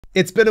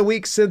It's been a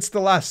week since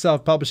the last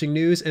self-publishing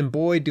news, and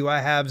boy, do I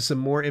have some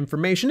more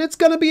information. It's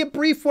going to be a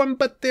brief one,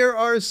 but there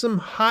are some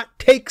hot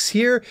takes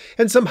here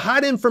and some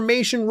hot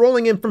information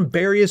rolling in from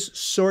various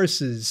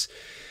sources.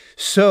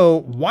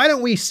 So why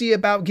don't we see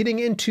about getting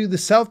into the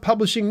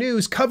self-publishing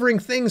news, covering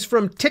things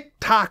from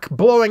TikTok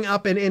blowing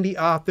up an indie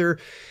author.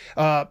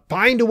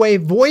 Findaway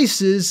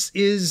Voices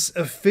is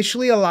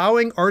officially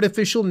allowing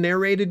artificial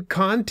narrated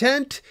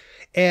content.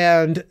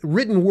 And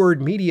Written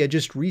Word Media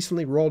just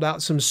recently rolled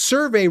out some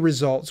survey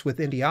results with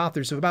indie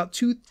authors of about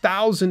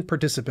 2,000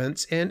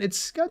 participants. And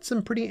it's got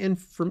some pretty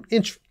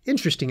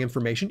interesting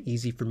information,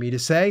 easy for me to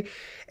say.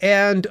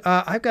 And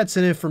I've got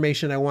some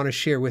information I want to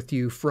share with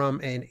you from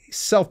a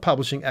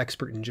self-publishing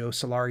expert in Joe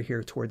Solari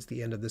here towards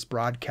the end of this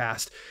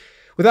broadcast.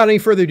 Without any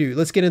further ado,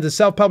 let's get into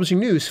self-publishing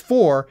news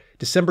for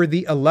December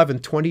the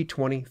 11th,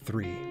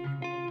 2023.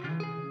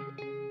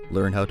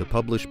 Learn how to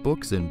publish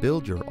books and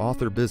build your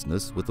author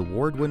business with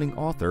award-winning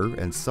author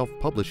and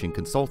self-publishing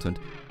consultant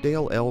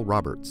Dale L.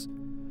 Roberts.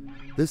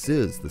 This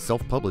is the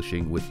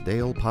Self-Publishing with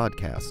Dale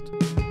podcast.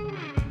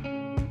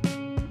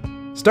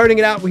 Starting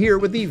it out here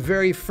with the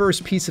very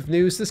first piece of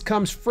news. This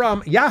comes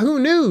from Yahoo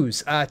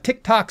News.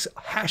 TikTok's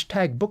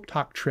hashtag book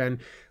talk trend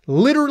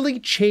literally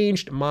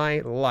changed my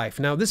life.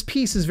 Now, this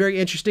piece is very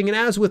interesting, and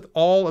as with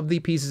all of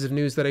the pieces of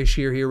news that I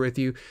share here with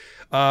you,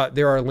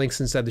 there are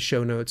links inside the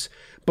show notes.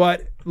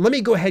 But let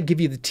me go ahead and give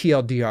you the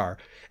TLDR.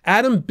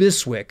 Adam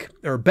Beswick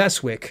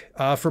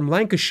from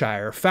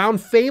Lancashire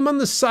found fame on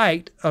the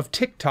site of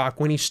TikTok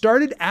when he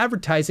started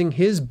advertising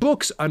his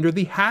books under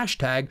the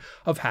hashtag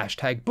of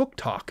hashtag book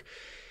talk.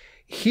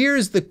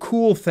 Here's the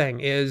cool thing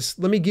is,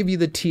 let me give you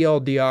the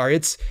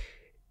TLDR.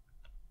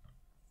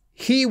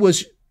 He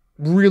was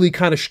really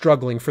kind of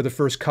struggling for the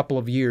first couple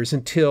of years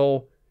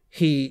until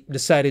he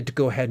decided to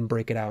go ahead and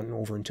break it out and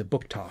over into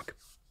book talk.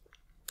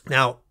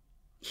 Now,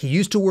 he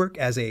used to work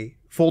as a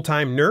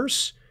full-time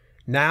nurse.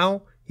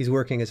 Now he's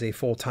working as a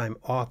full-time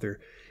author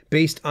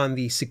based on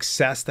the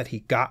success that he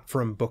got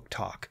from book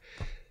talk.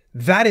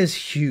 That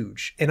is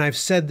huge. And I've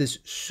said this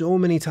so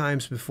many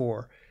times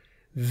before.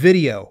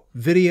 Video.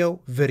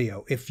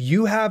 If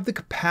you have the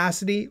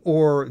capacity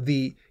or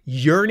the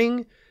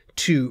yearning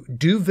to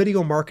do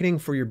video marketing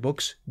for your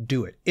books,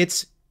 do it.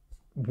 It's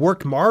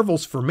worked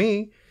marvels for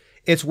me.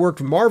 It's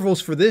worked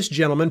marvels for this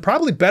gentleman,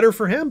 probably better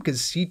for him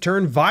because he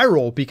turned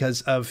viral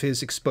because of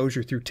his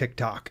exposure through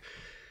TikTok.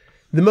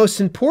 The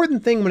most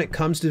important thing when it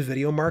comes to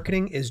video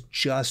marketing is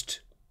just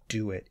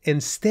do it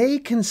and stay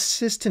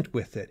consistent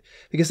with it,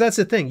 because that's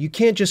the thing. You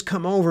can't just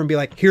come over and be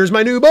like, here's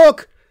my new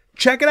book,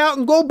 check it out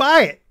and go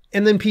buy it,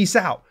 and then peace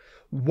out.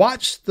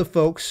 Watch the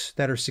folks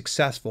that are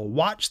successful.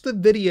 Watch the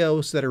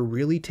videos that are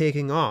really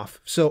taking off.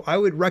 So I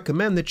would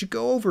recommend that you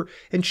go over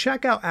and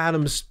check out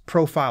Adam's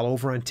profile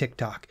over on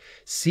TikTok.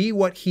 See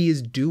what he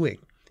is doing,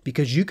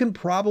 because you can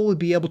probably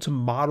be able to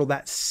model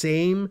that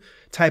same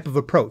type of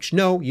approach.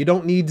 No, you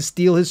don't need to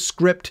steal his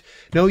script.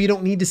 No, you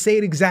don't need to say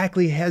it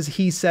exactly as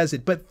he says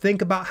it, but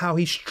think about how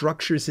he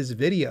structures his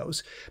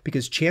videos,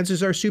 because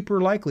chances are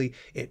super likely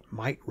it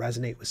might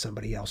resonate with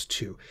somebody else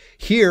too.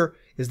 Here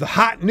is the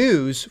hot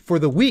news for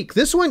the week.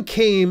 This one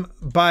came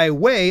by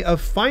way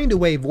of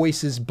Findaway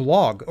Voices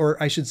blog,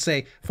 or I should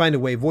say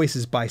Findaway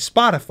Voices by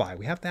Spotify.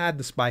 We have to add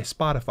this by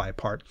Spotify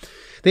part.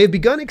 They have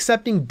begun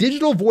accepting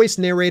digital voice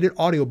narrated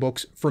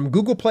audiobooks from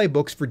Google Play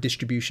Books for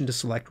distribution to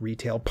select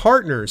retail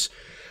partners.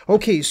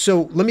 Okay,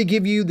 so let me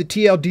give you the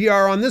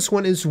TLDR on this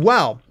one as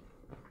well.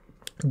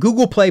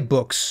 Google Play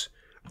Books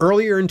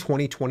earlier in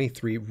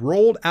 2023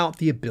 rolled out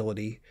the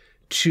ability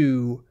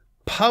to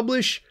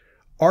publish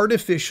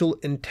artificial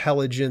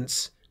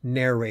intelligence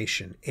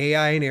narration,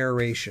 AI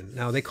narration.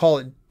 Now they call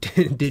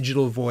it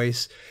digital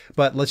voice,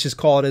 but let's just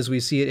call it as we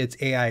see it. It's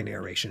AI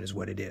narration is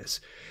what it is.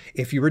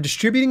 If you were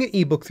distributing an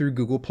ebook through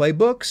Google Play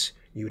Books,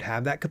 you would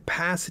have that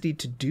capacity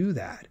to do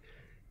that.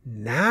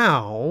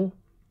 Now,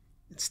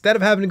 instead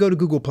of having to go to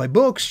Google Play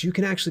Books, you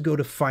can actually go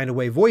to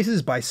Findaway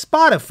Voices by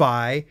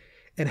Spotify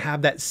and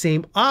have that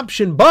same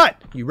option.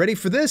 But you ready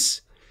for this?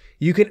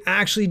 You can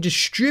actually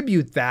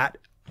distribute that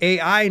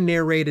AI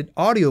narrated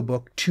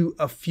audiobook to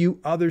a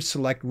few other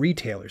select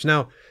retailers.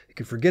 Now, you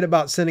can forget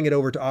about sending it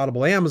over to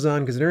Audible,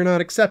 Amazon, because they're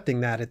not accepting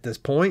that at this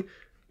point.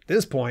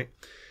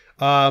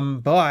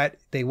 But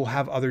they will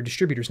have other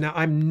distributors. Now,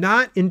 I'm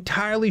not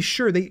entirely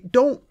sure. They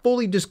don't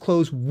fully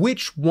disclose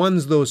which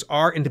ones those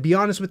are. And to be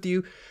honest with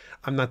you,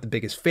 I'm not the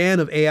biggest fan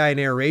of AI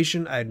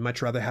narration. I'd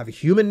much rather have a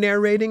human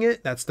narrating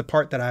it. That's the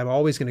part that I'm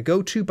always going to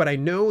go to. But I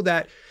know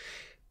that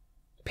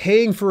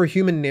paying for a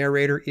human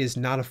narrator is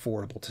not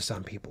affordable to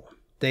some people.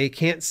 They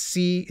can't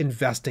see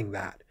investing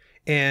that.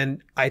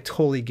 And I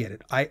totally get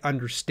it. I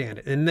understand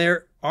it. And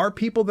there are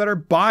people that are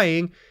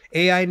buying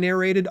AI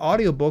narrated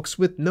audiobooks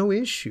with no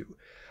issue.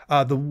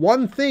 The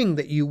one thing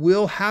that you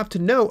will have to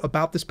know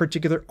about this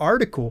particular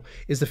article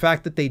is the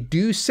fact that they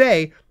do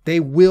say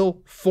they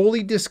will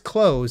fully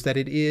disclose that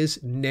it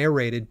is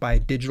narrated by a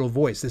digital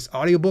voice. This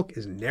audiobook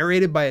is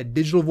narrated by a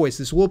digital voice.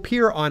 This will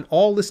appear on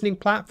all listening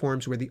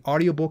platforms where the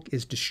audiobook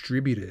is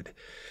distributed.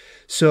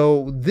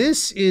 So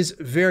this is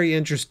very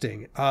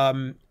interesting.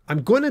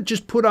 I'm going to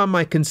just put on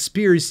my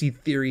conspiracy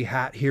theory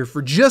hat here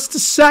for just a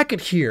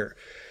second here.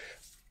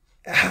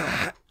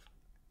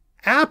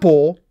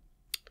 Apple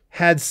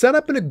had set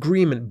up an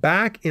agreement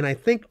back in, I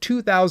think,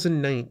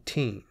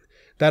 2019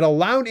 that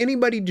allowed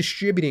anybody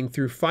distributing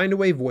through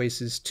Findaway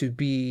Voices to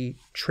be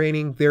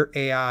training their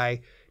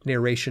AI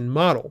narration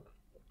model.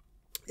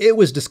 It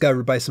was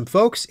discovered by some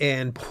folks,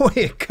 and boy,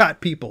 it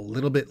got people a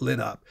little bit lit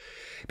up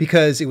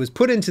because it was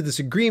put into this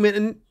agreement,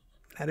 and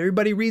not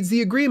everybody reads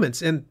the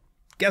agreements. And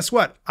guess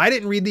what? I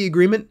didn't read the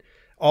agreement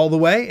all the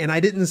way, and I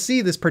didn't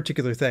see this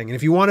particular thing. And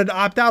if you wanted to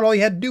opt out, all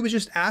you had to do was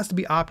just ask to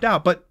be opt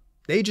out. But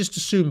they just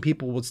assumed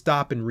people would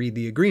stop and read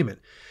the agreement.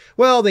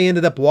 Well, they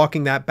ended up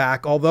walking that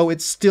back, although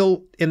it's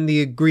still in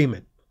the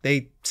agreement.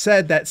 They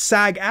said that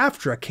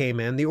SAG-AFTRA came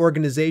in, the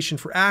organization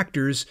for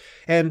actors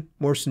and,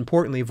 most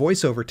importantly,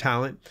 voiceover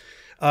talent,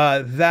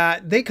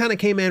 that they kind of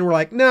came in and were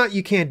like, no,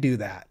 you can't do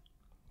that.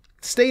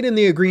 Stayed in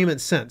the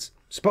agreement since.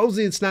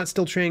 Supposedly it's not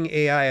still training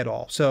AI at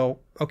all. So,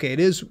 okay, it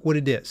is what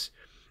it is.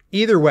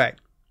 Either way,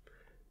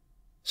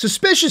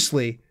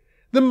 suspiciously,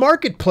 the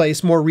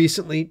marketplace more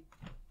recently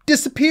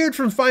disappeared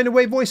from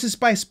Findaway Voices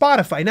by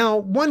Spotify. Now,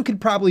 one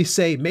could probably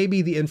say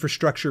maybe the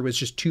infrastructure was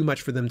just too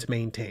much for them to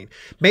maintain.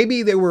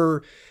 Maybe they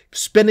were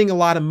spending a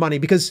lot of money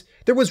because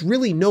there was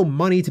really no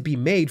money to be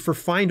made for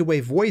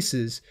Findaway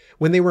Voices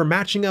when they were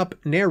matching up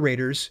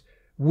narrators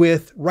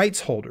with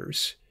rights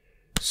holders.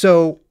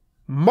 So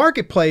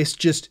marketplace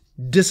just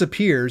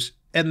disappears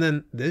and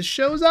then this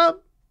shows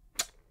up?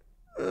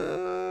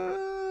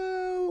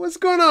 What's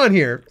going on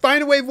here?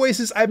 Findaway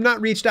Voices, I've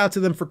not reached out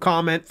to them for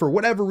comment. For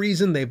whatever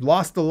reason, they've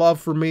lost the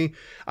love for me.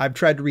 I've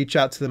tried to reach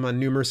out to them on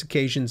numerous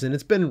occasions, and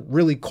it's been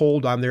really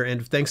cold on their end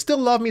of things. Still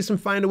love me some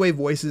Findaway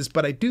Voices,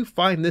 but I do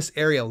find this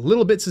area a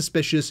little bit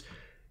suspicious.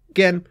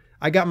 Again,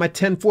 I got my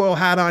tinfoil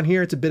hat on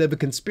here. It's a bit of a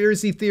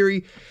conspiracy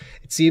theory.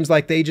 It seems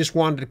like they just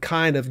wanted to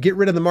kind of get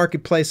rid of the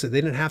marketplace so they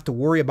didn't have to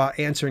worry about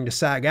answering to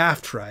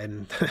SAG-AFTRA,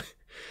 and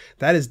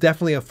that is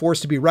definitely a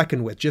force to be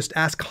reckoned with. Just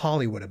ask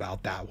Hollywood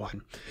about that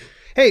one.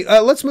 Hey,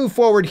 let's move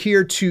forward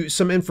here to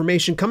some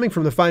information coming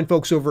from the fine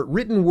folks over at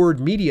Written Word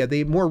Media.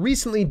 They more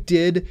recently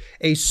did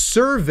a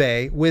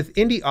survey with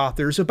indie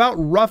authors, about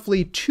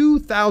roughly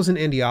 2,000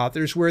 indie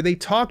authors, where they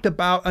talked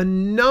about a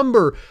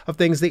number of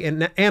things they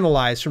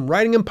analyzed, from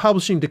writing and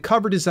publishing to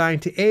cover design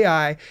to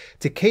AI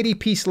to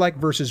KDP Select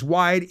versus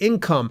Wide,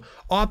 income,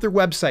 author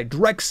website,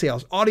 direct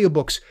sales,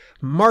 audiobooks,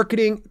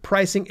 marketing,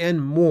 pricing,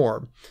 and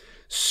more.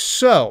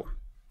 So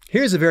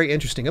here's a very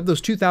interesting. Of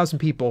those 2,000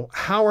 people,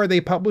 how are they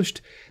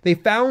published? They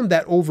found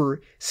that over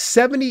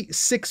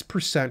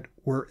 76%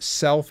 were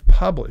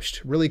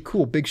self-published. Really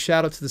cool. Big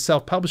shout out to the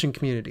self-publishing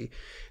community.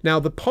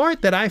 Now, the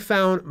part that I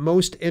found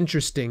most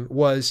interesting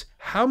was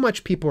how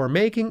much people are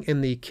making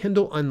in the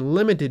Kindle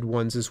Unlimited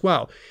ones as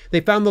well. They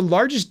found the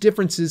largest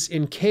differences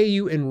in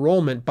KU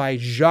enrollment by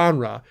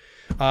genre.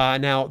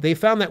 Now, they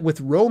found that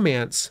with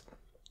romance,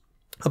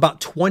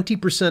 about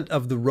 20%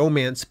 of the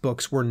romance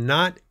books were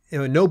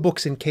no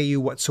books in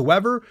KU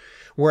whatsoever,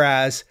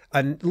 whereas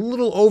a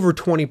little over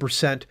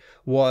 20%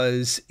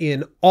 was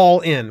in all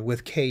in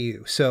with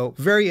KU. So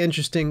very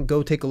interesting.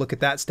 Go take a look at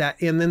that stat.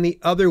 And then the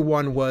other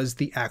one was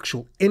the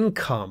actual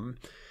income.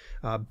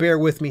 Bear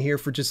with me here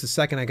for just a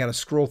second. I got to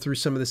scroll through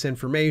some of this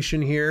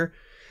information here.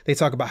 They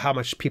talk about how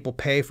much people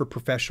pay for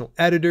professional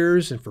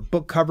editors and for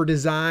book cover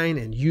design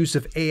and use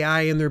of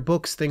AI in their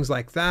books, things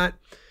like that.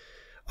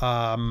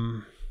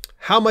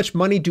 How much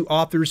money do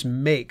authors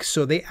make?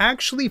 So they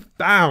actually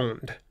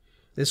found,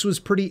 this was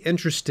pretty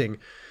interesting,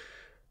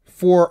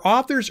 for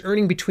authors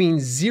earning between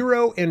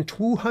 $0 and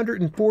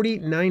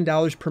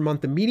 $249 per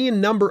month, the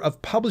median number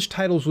of published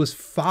titles was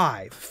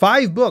 5.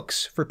 5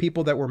 books for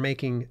people that were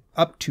making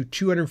up to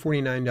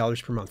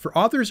 $249 per month. For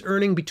authors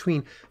earning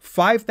between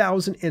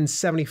 $5,000 and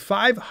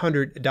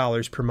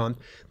 $7,500 per month,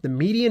 the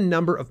median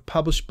number of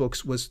published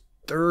books was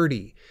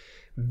 30.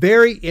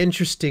 Very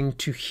interesting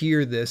to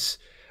hear this.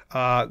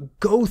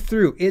 Go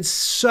through. It's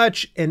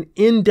such an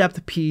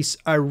in-depth piece.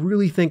 I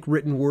really think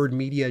Written Word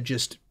Media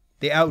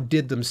they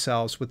outdid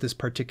themselves with this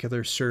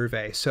particular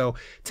survey. So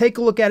take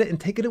a look at it and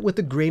take it with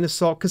a grain of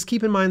salt, because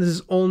keep in mind, this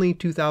is only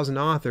 2,000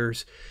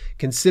 authors,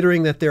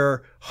 considering that there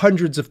are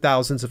hundreds of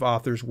thousands of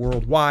authors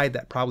worldwide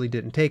that probably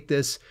didn't take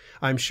this.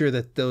 I'm sure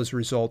that those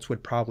results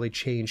would probably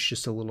change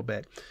just a little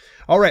bit.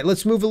 All right,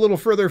 let's move a little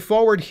further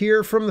forward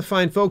here from the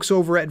fine folks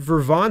over at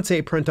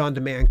Vervante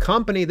Print-on-Demand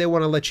Company. They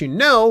want to let you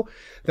know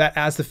that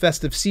as the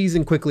festive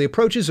season quickly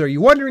approaches, are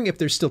you wondering if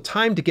there's still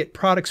time to get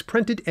products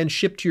printed and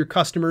shipped to your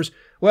customers?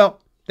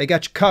 Well, they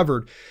got you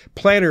covered.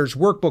 Planners,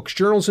 workbooks,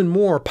 journals, and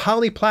more.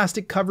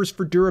 Polyplastic covers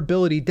for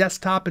durability,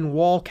 desktop and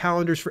wall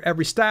calendars for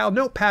every style,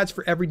 notepads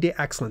for everyday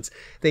excellence.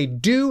 They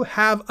do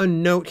have a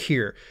note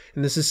here,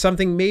 and this is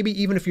something maybe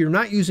even if you're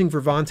not using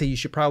Vervante, you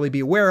should probably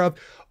be aware of.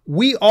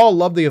 We all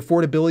love the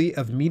affordability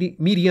of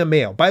media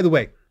mail. By the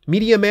way,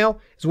 media mail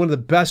is one of the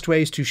best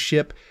ways to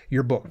ship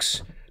your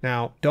books.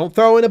 Now, don't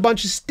throw in a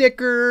bunch of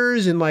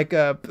stickers and like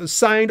a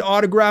signed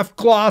autograph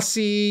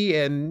glossy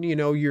and,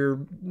 your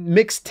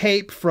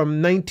mixtape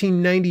from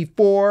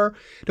 1994.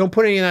 Don't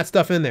put any of that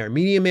stuff in there.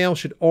 Media mail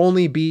should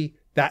only be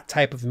that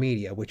type of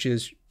media, which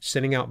is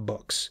sending out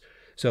books.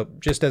 So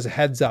just as a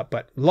heads up,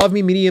 but love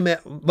me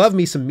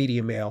some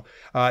media mail.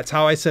 It's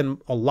how I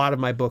send a lot of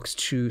my books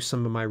to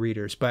some of my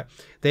readers. But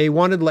they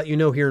wanted to let you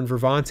know here in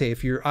Vervante,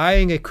 if you're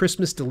eyeing a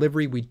Christmas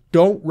delivery, we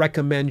don't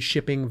recommend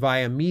shipping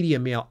via media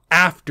mail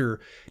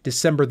after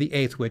December the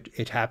 8th, which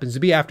it happens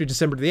to be after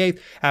December the 8th.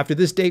 After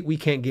this date, we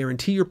can't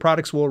guarantee your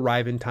products will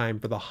arrive in time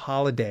for the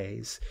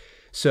holidays.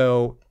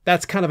 So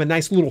that's kind of a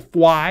nice little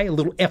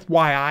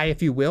FYI,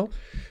 if you will.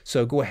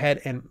 So go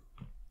ahead and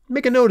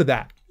make a note of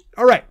that.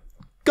 All right.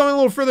 Going a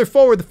little further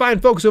forward, the fine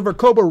folks over at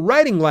Kobo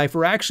Writing Life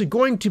are actually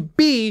going to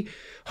be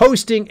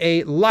hosting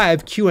a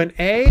live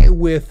Q&A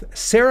with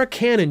Sarah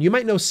Cannon. You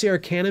might know Sarah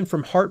Cannon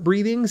from Heart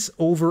Breathings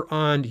over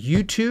on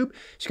YouTube.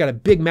 She's got a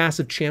big,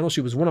 massive channel. She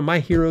was one of my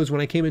heroes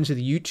when I came into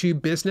the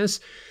YouTube business.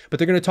 But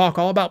they're going to talk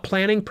all about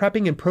planning,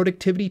 prepping, and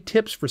productivity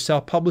tips for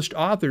self-published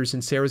authors.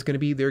 And Sarah's going to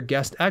be their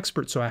guest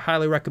expert. So I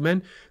highly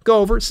recommend go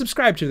over,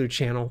 subscribe to their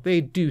channel.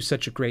 They do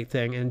such a great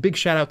thing. And big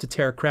shout out to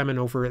Tara Kremen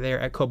over there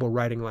at Kobo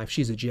Writing Life.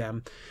 She's a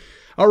gem.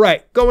 All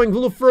right, going a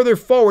little further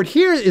forward,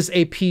 here is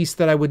a piece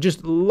that I would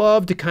just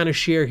love to kind of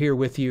share here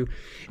with you.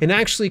 It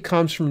actually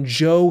comes from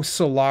Joe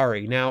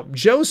Solari. Now,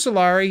 Joe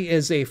Solari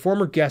is a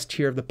former guest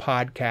here of the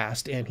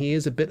podcast, and he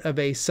is a bit of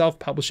a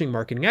self-publishing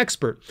marketing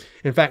expert.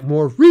 In fact,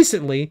 more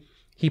recently,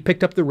 he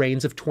picked up the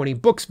reins of 20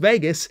 Books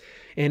Vegas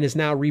and is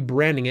now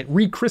rebranding it,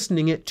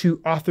 rechristening it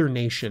to Author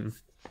Nation.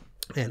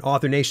 And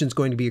Author Nation is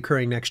going to be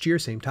occurring next year,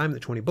 same time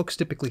that 20 Books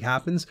typically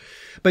happens.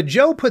 But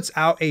Joe puts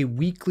out a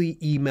weekly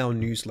email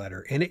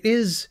newsletter, and it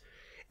is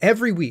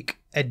every week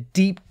a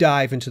deep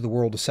dive into the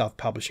world of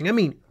self-publishing. I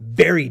mean,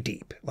 very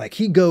deep. Like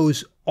he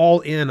goes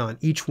all in on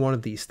each one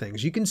of these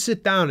things. You can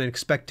sit down and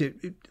expect to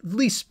at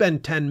least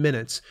spend 10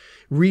 minutes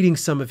reading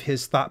some of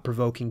his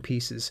thought-provoking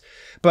pieces.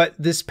 But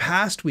this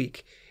past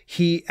week,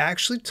 he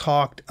actually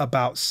talked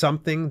about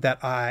something that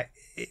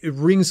it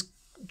rings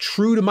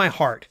true to my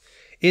heart.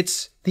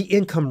 It's the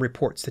income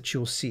reports that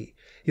you'll see.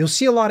 You'll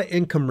see a lot of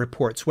income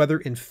reports, whether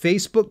in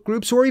Facebook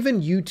groups or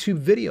even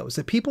YouTube videos,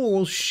 that people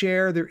will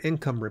share their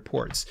income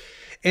reports.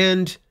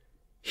 And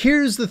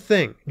here's the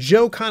thing.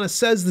 Joe kind of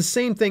says the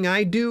same thing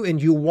I do, and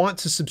you want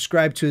to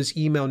subscribe to his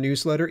email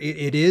newsletter.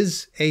 It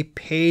is a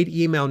paid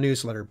email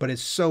newsletter, but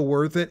it's so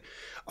worth it.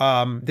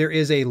 There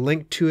is a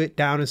link to it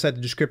down inside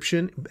the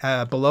description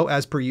below.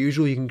 As per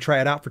usual, you can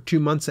try it out for 2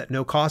 months at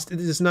no cost.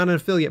 It is not an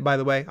affiliate, by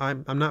the way.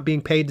 I'm not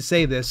being paid to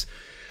say this.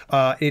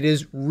 It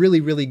is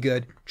really, really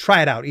good.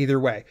 Try it out either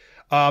way.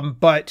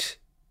 But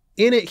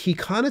in it, he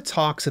kind of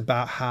talks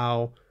about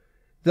how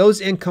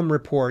those income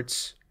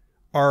reports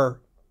are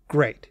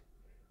great.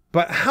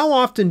 But how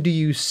often do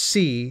you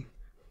see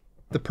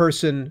the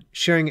person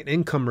sharing an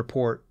income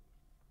report,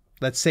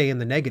 let's say in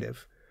the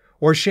negative,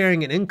 or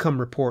sharing an income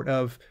report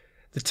of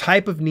the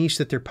type of niche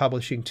that they're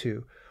publishing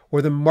to,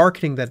 or the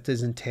marketing that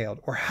is entailed,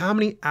 or how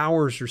many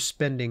hours they're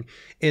spending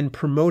in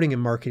promoting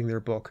and marketing their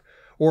book,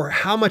 or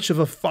how much of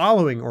a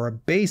following or a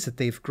base that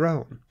they've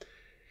grown?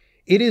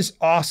 It is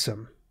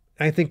awesome.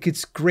 I think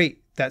it's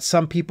great that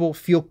some people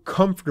feel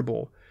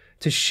comfortable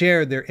to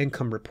share their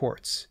income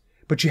reports,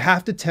 but you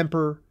have to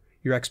temper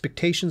your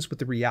expectations with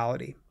the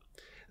reality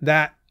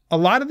that a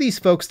lot of these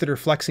folks that are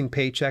flexing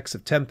paychecks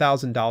of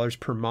 $10,000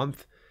 per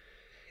month,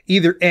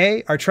 either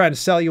A, are trying to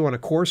sell you on a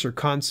course or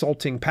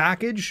consulting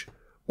package,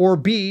 or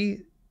B,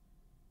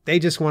 they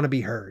just want to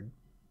be heard.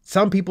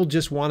 Some people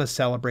just want to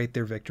celebrate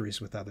their victories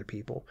with other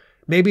people.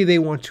 Maybe they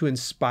want to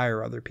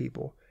inspire other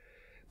people.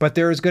 But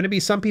there is going to be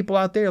some people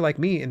out there like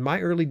me in my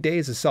early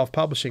days of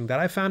self-publishing that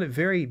I found it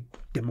very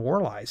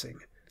demoralizing.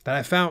 That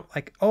I found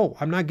like, oh,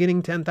 I'm not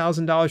getting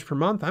 $10,000 per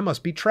month. I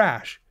must be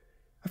trash.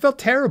 I felt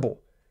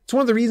terrible. It's one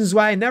of the reasons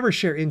why I never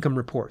share income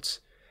reports.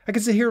 I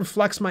can sit here and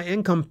flex my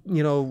income,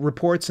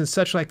 reports and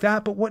such like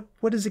that. But what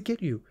does it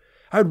get you?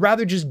 I would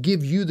rather just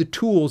give you the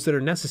tools that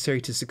are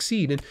necessary to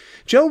succeed. And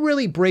Joe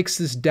really breaks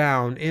this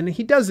down, and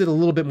he does it a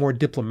little bit more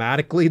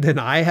diplomatically than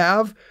I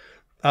have,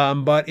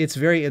 but it's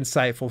very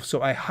insightful.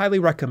 So I highly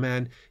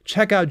recommend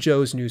check out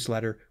Joe's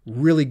newsletter.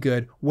 Really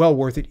good, well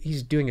worth it.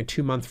 He's doing a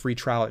 2-month free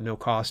trial at no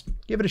cost.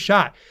 Give it a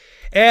shot.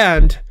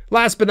 And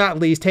last but not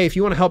least, hey, if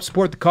you want to help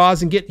support the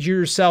cause and get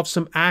yourself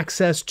some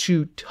access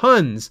to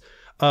tons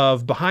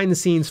of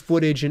behind-the-scenes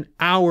footage and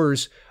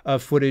hours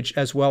of footage,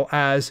 as well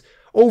as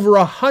over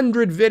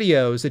 100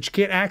 videos that you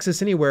can't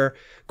access anywhere,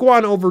 go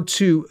on over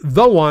to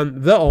the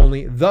one, the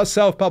only,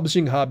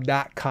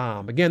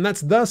 theselfpublishinghub.com. Again,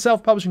 that's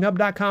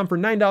theselfpublishinghub.com for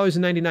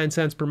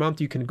 $9.99 per month.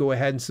 You can go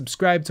ahead and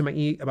subscribe to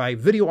my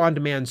video on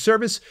demand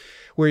service,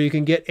 where you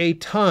can get a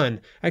ton,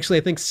 actually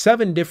I think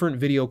 7 different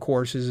video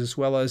courses, as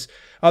well as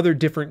other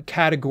different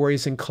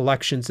categories and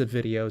collections of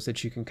videos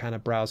that you can kind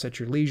of browse at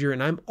your leisure.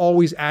 And I'm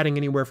always adding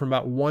anywhere from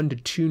about 1 to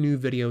 2 new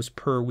videos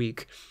per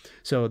week.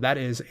 So that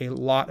is a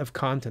lot of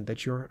content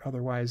that you're otherwise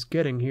otherwise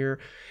getting here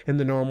in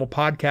the normal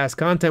podcast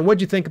content.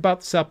 What'd you think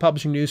about the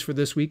self-publishing news for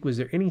this week? Was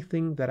there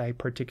anything that I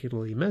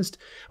particularly missed?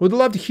 I would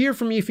love to hear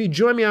from you if you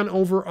join me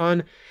over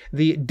on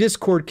the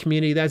Discord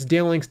community. That's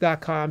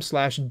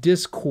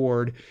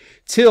dalelinks.com/Discord.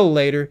 Till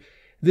later,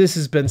 this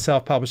has been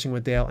Self-Publishing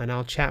with Dale, and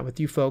I'll chat with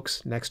you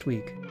folks next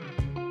week.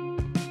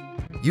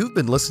 You've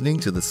been listening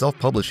to the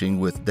Self-Publishing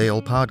with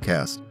Dale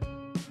podcast.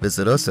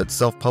 Visit us at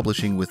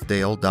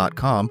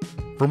selfpublishingwithdale.com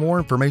for more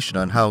information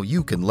on how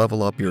you can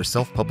level up your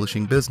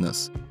self-publishing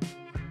business.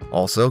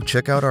 Also,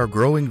 check out our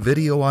growing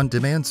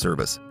video-on-demand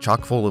service,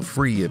 chock full of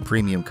free and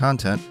premium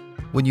content,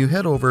 when you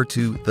head over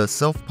to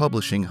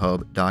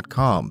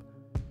theselfpublishinghub.com.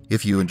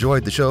 If you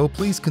enjoyed the show,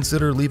 please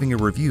consider leaving a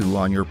review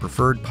on your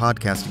preferred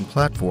podcasting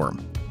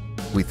platform.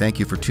 We thank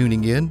you for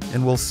tuning in,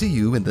 and we'll see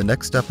you in the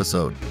next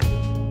episode.